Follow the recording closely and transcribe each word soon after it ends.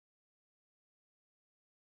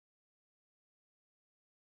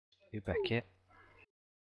You back yet?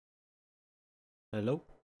 Hello?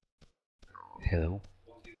 Hello.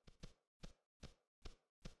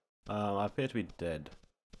 I appear to be dead.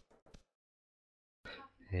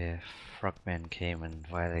 Yeah, frogmen came and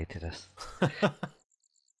violated us.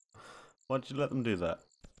 Why'd you let them do that?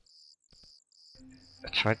 I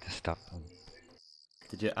tried to stop them.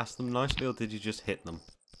 Did you ask them nicely or did you just hit them?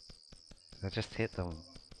 I just hit them.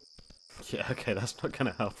 Yeah, okay, that's not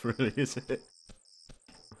gonna help really, is it?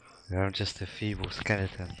 I'm just a feeble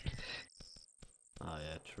skeleton. Oh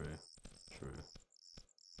yeah, true. True.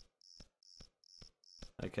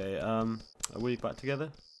 Okay, are we back together?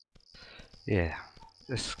 Yeah,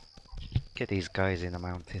 let's get these guys in the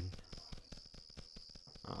mountain.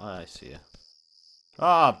 Oh, I see ya.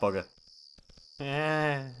 Ah, bugger.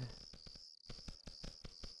 Yeah.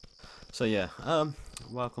 So yeah,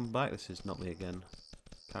 welcome back. This is not me again.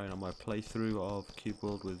 Carrying on my playthrough of Cube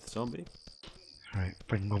World with Zombie. Right,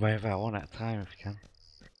 bring them over one at a time if you can.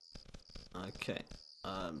 Okay.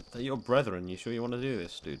 They're your brethren. You sure you want to do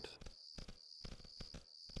this, dude?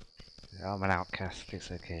 I'm an outcast,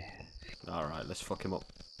 it's okay. Alright, let's fuck him up.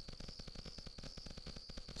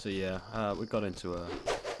 So yeah, we got into a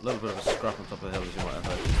little bit of a scrap on top of the hill, as you might have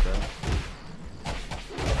heard just there.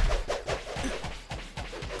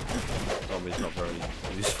 Zombie's not very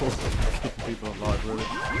useful for keeping people alive, really.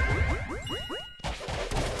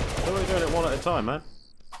 What are we doing it one at a time, man?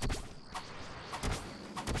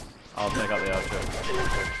 I'll take out the archer.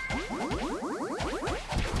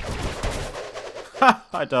 Ha!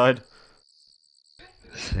 I died.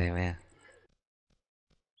 Same here.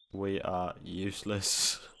 We are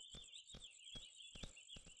useless.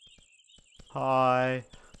 Hi.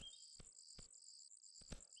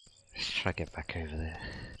 Let's try to get back over there.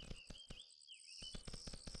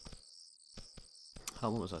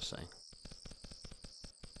 Oh, what was I saying?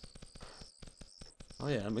 Oh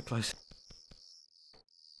yeah, let me close.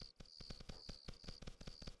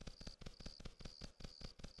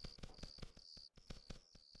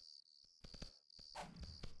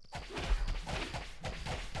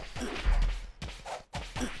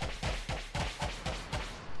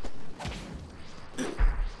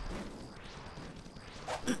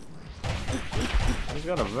 He's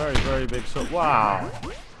got a very, very big sword. Wow!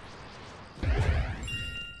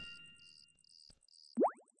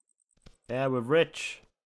 Yeah, we're rich.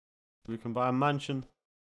 We can buy a mansion.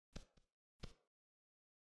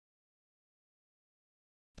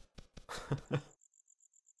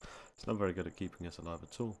 It's not very good at keeping us alive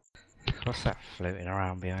at all. What's that floating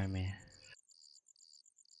around behind me?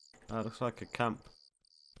 Looks like a camp.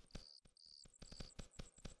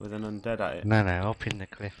 With an undead at it. No, up in the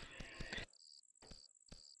cliff.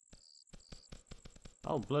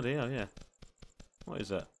 Oh, bloody hell, yeah. What is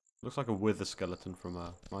that? Looks like a wither skeleton from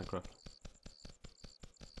Minecraft.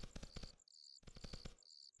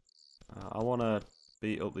 I want to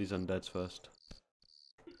beat up these undeads first.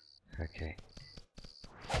 Okay.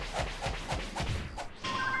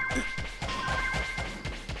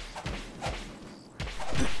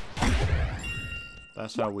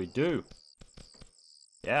 That's how we do.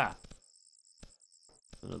 Yeah.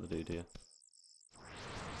 Another dude here.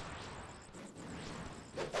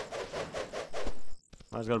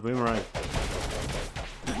 He's got a boomerang.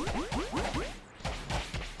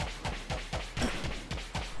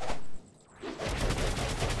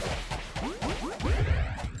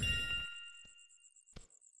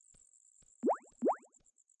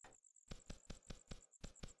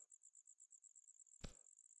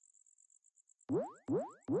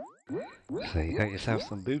 So you got yourself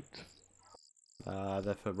some boots?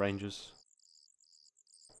 They're for rangers.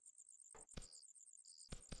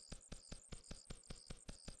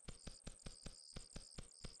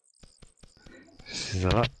 This is a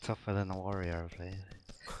lot tougher than the warrior I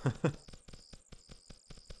played.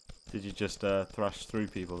 Did you just thrash through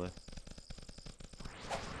people there?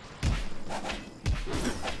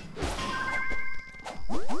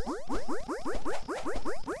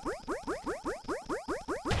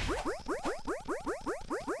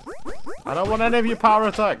 I don't want any of your power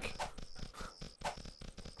attack!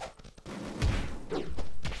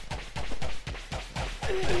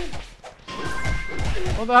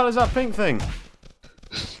 What the hell is that pink thing?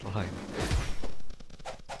 Slime.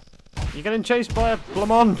 You're getting chased by a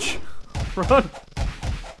blancmange! Run!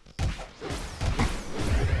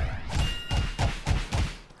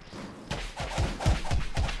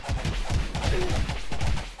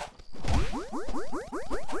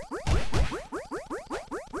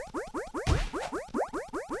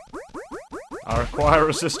 I require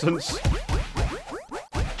assistance.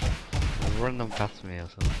 Run them past me or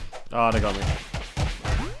something. Oh, they got me.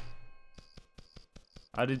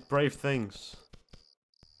 I did brave things.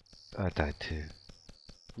 I died too.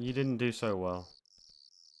 You didn't do so well.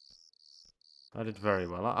 I did very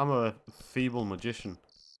well. I'm a feeble magician.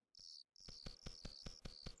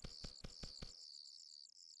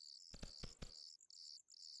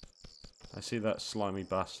 I see that slimy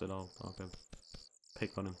bastard. I'll go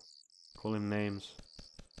pick on him. Call him names.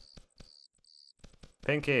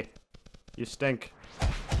 Pinky, you stink.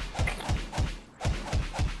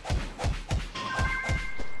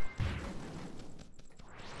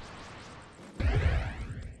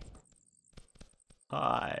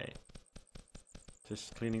 Hi.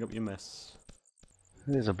 Just cleaning up your mess.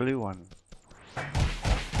 There's a blue one.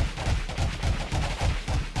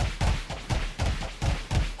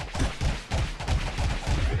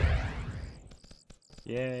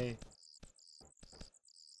 Yay.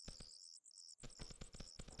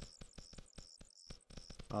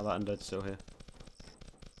 Oh, that undead's still here.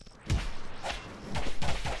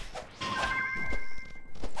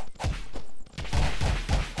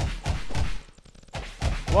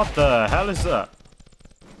 What the hell is that?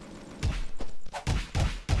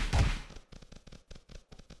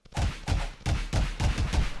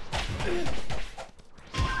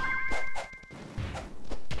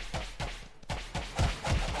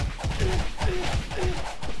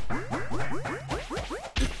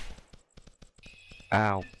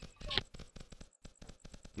 Ow.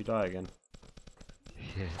 You die again.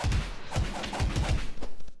 Yeah.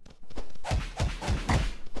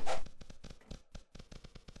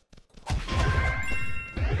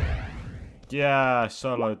 Yeah, I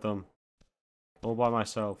soloed them. All by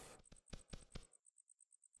myself.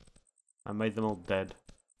 I made them all dead.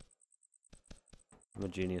 I'm a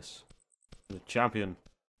genius. I'm a champion.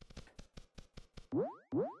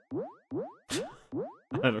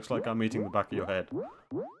 It looks like I'm eating the back of your head.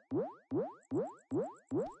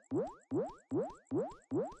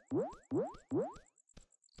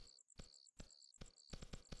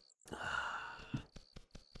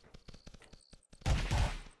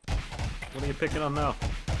 What are you picking on now?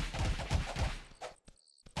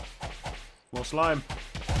 More slime.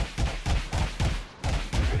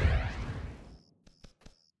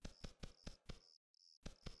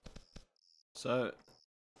 So,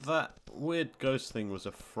 that weird ghost thing was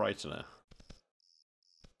a frightener.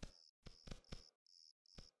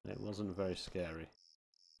 It wasn't very scary.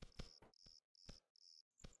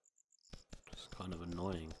 It's kind of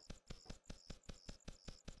annoying.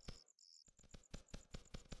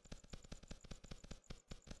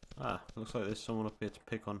 Ah, looks like there's someone up here to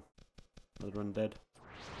pick on. Another undead.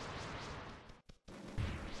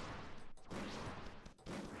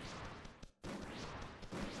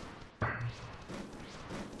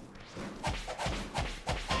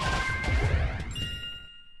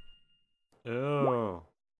 Oh.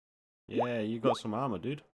 Yeah, you got some armor,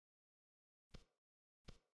 dude.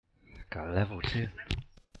 Got level 2.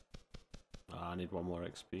 Ah, I need one more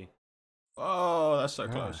XP. Oh, that's so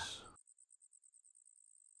close.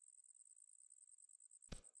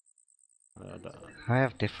 I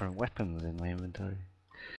have different weapons in my inventory.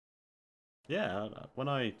 Yeah, when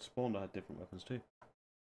I spawned I had different weapons too.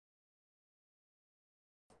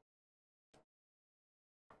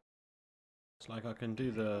 It's like I can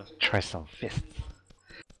do the... Try some fists.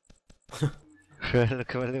 Look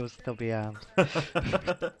at my little stubby arms.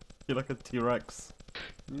 You're like a T-Rex.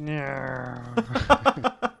 No.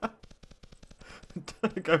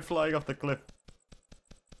 Go flying off the cliff.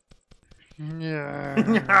 No.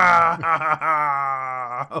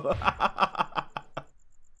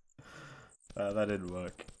 That didn't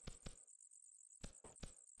work.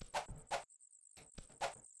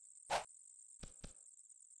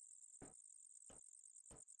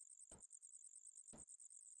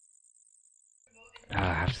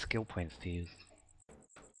 I have skill points to use.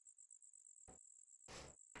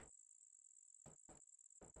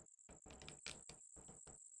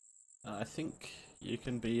 I think you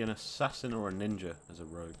can be an assassin or a ninja as a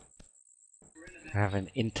rogue. I have an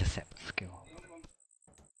intercept skill.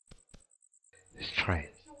 Let's try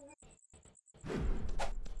it.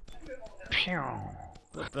 Pew.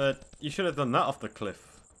 But you should have done that off the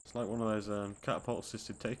cliff. It's like one of those catapult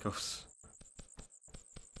assisted takeoffs.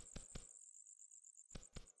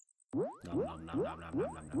 Nom, nom, nom, nom, nom,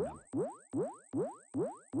 nom, nom, nom.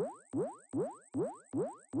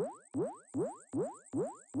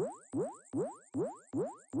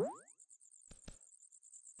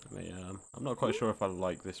 I'm not quite sure if I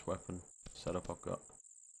like this weapon setup I've got.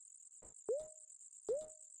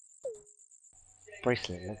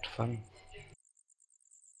 Bracelet looked fun.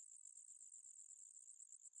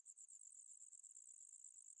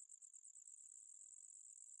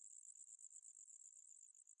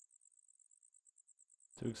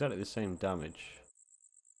 Do exactly the same damage.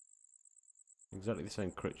 Exactly the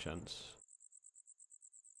same crit chance.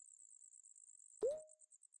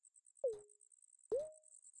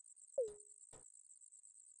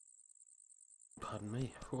 Pardon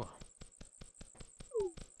me. Whew.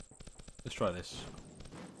 Let's try this.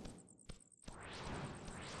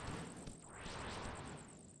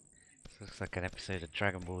 This looks like an episode of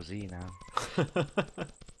Dragon Ball Z now.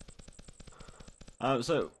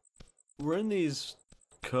 So we're in these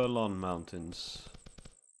Kurlon mountains.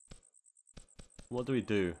 What do we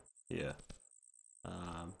do here?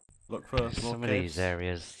 Look for more Some of caves? these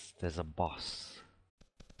areas, there's a boss.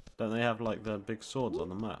 Don't they have like the big swords on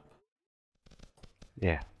the map?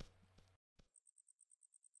 Yeah.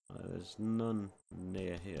 There's none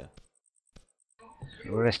near here.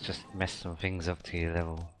 Well, let's just mess some things up to your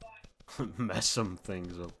level. Mess some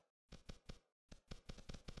things up.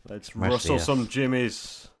 Let's Mostly rustle us. some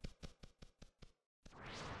Jimmies.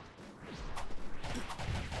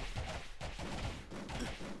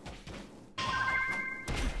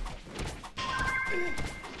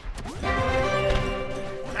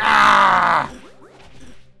 Ah!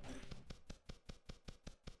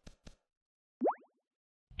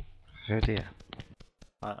 Oh dear.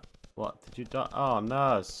 What? Did you die? Oh,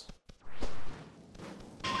 nurse.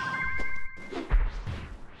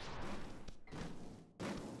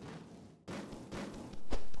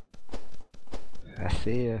 I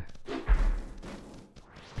see ya.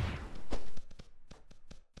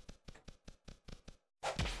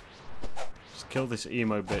 Just kill this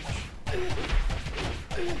emo bitch.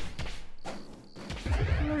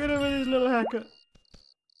 Look at him with his little haircut.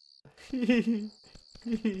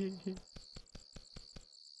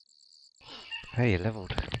 Hey, you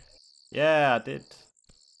leveled. Yeah, I did.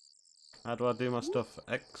 How do I do my stuff?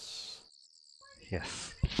 X.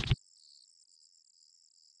 Yes.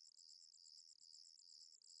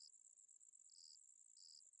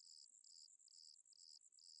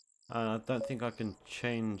 I don't think I can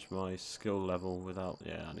change my skill level without...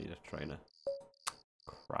 Yeah, I need a trainer.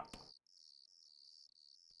 Crap.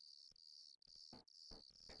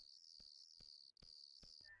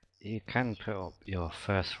 You can put up your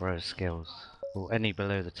first row skills, or any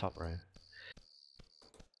below the top row.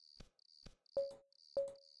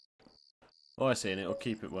 Oh, I see, and it'll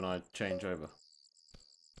keep it when I change over.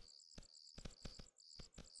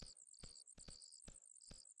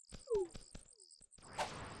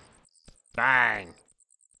 Bang!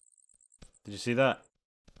 Did you see that?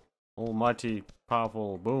 Almighty,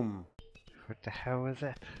 powerful, boom. What the hell was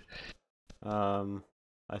it?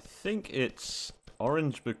 I think it's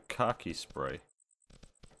orange bukkake spray.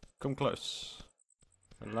 Come close.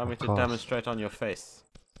 Allow me Of to course. demonstrate on your face.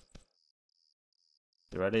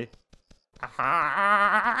 You ready?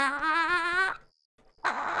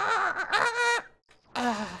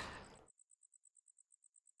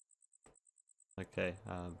 Okay,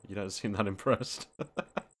 you don't seem that impressed.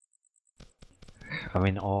 I'm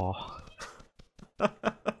in awe. I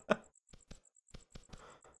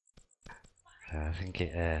think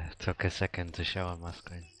it took a second to show on my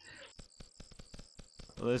screen.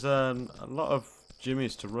 Well, there's a lot of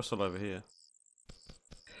Jimmies to rustle over here.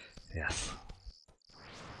 Yes.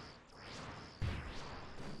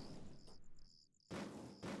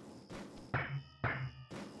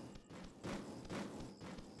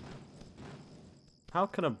 How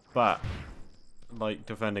can a bat, like,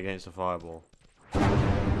 defend against a fireball?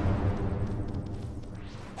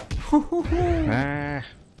 Ah,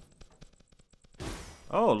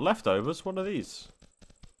 Oh, leftovers? What are these?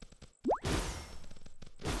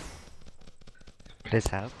 please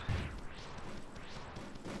help.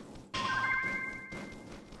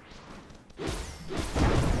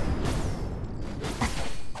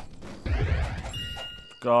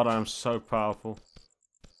 God, I'm so powerful.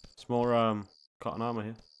 It's more, cotton armor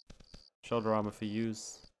here. Shoulder armor for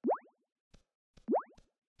use.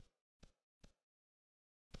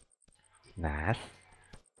 Nice.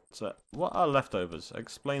 So, what are leftovers?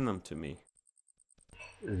 Explain them to me.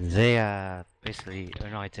 They are basically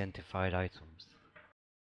unidentified items.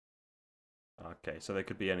 Okay, so they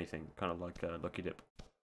could be anything, kind of like a Lucky Dip.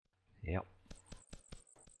 Yep.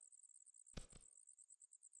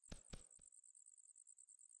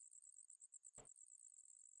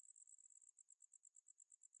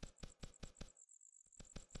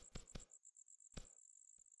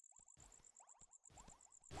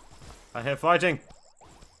 I hear fighting!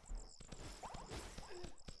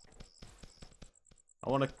 I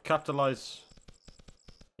want to capitalize.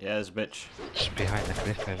 Yes, bitch. Just behind the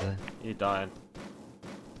cliff over there. You dying.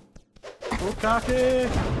 Bukkake!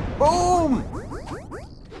 Boom!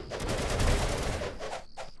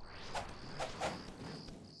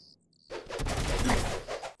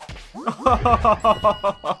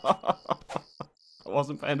 I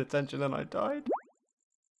wasn't paying attention and I died.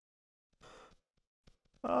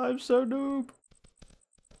 I'm so noob.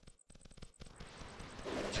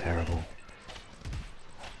 Terrible.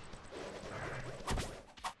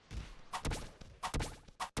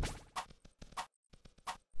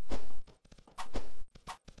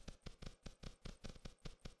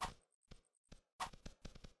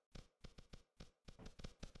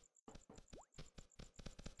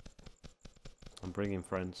 I'm bringing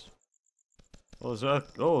friends. Oh,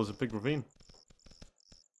 there's a big ravine.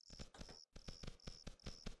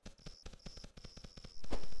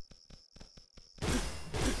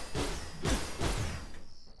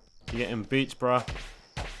 You're getting beats, bruh.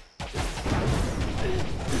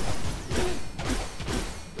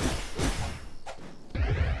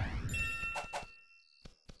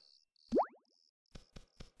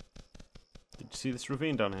 Did you see this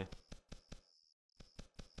ravine down here?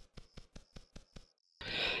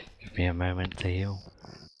 Give me a moment to heal.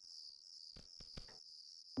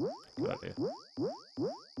 Good idea.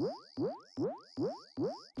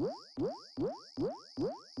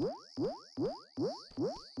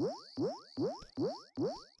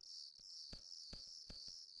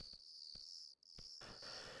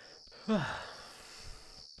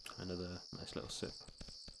 Another nice little sip.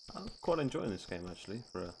 I'm quite enjoying this game actually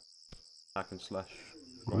for a hack and slash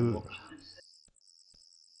grind box.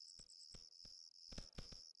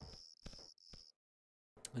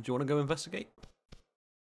 Do you want to go investigate?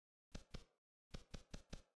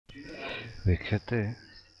 We could do.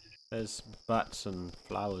 There's bats and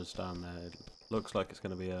flowers down there. It looks like it's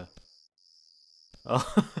going to be a...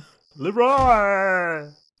 Oh, Leroy!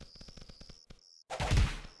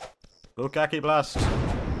 Bukaki blast!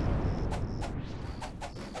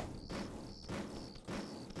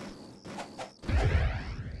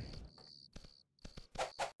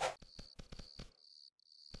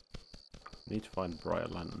 Need to find brighter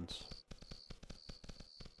lanterns.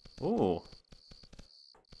 Oh!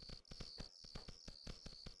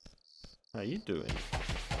 How you doing?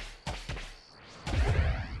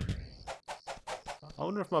 I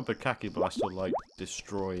wonder if my Bukaki blast will like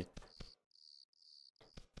destroy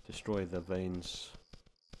the veins.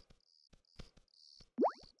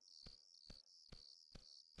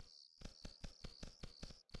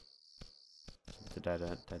 The dead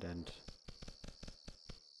end.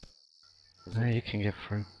 No, you can get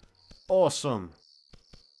through. Awesome!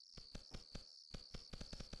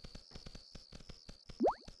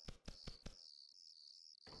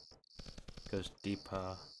 Goes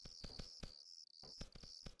deeper.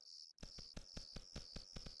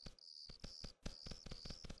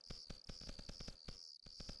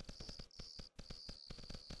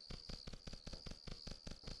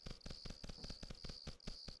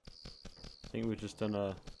 I think we've just done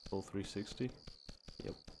a full 360.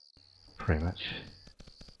 Yep. Pretty much.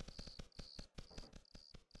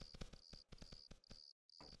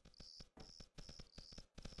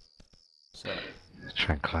 So.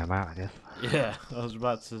 Try and climb out, I guess. Yeah, I was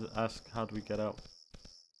about to ask how do we get out?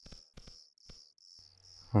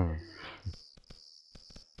 Hmm.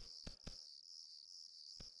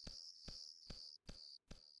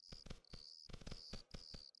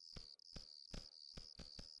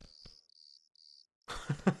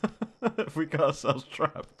 We got ourselves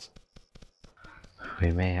trapped.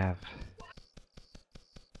 We may have.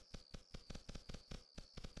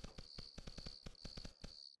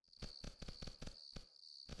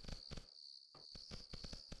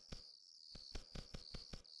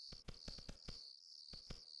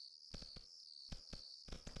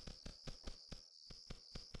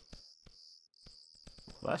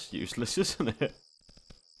 Well, that's useless, isn't it?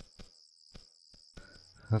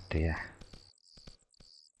 Oh dear.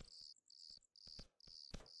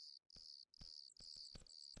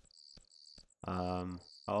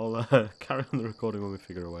 I'll carry on the recording when we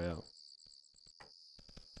figure a way out.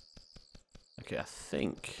 Okay, I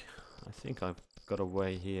think I've got a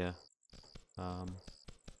way here.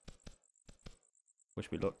 Wish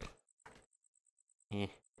me luck.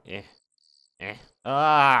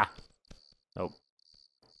 Ah! Nope.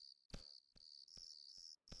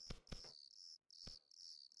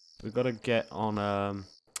 We've got to get on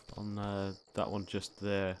that one just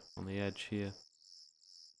there on the edge here.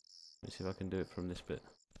 Let me see if I can do it from this bit.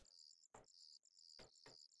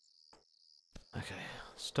 Okay,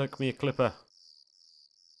 stuck me a clipper.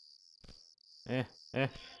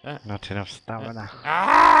 Not enough stamina.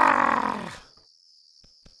 Ah!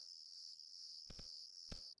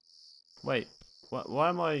 Wait, why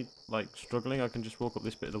am I like struggling? I can just walk up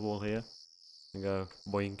this bit of the wall here and go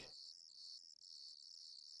boing.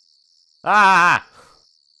 Ah!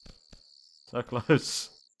 So close.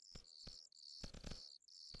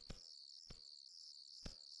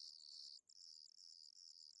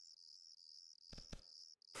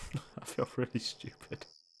 I feel really stupid.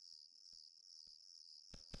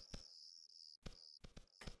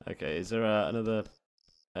 Okay, is there another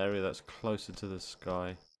area that's closer to the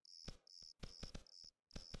sky?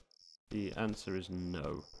 The answer is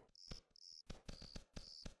no.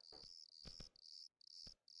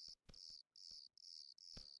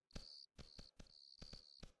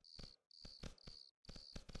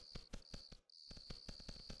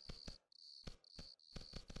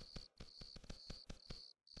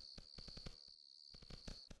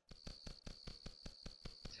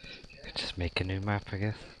 Just make a new map, I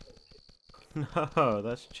guess. No,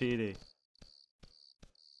 that's cheating.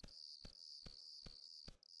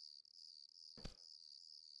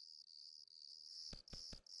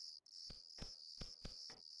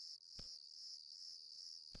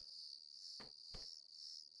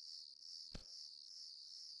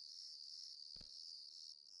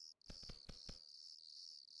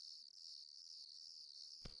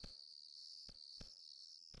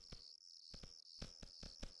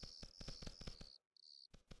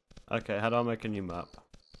 Okay, how do I make a new map?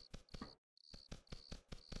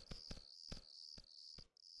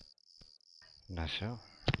 Not sure.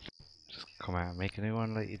 Just come out and make a new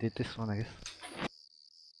one like you did this one, I guess.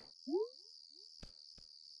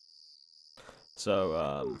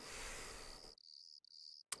 So,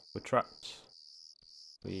 we're trapped.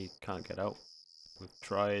 We can't get out. We've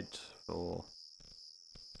tried for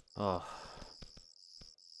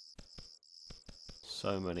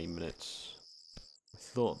so many minutes.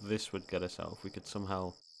 I thought this would get us out if we could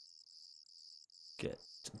somehow get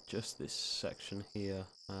to just this section here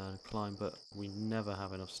and climb, but we never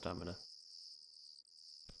have enough stamina.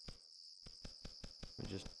 We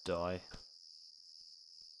just die.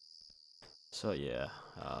 So yeah,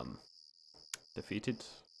 defeated,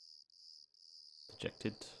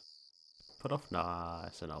 dejected, put off. Nah,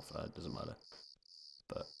 it's an alpha. It doesn't matter.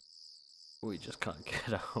 But we just can't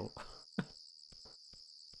get out.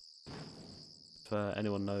 If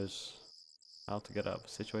anyone knows how to get out of a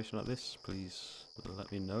situation like this, please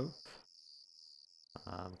let me know.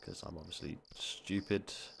 Because I'm obviously stupid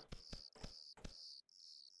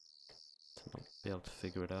to not be able to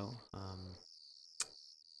figure it out.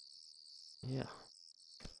 Yeah,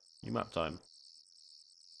 new map time.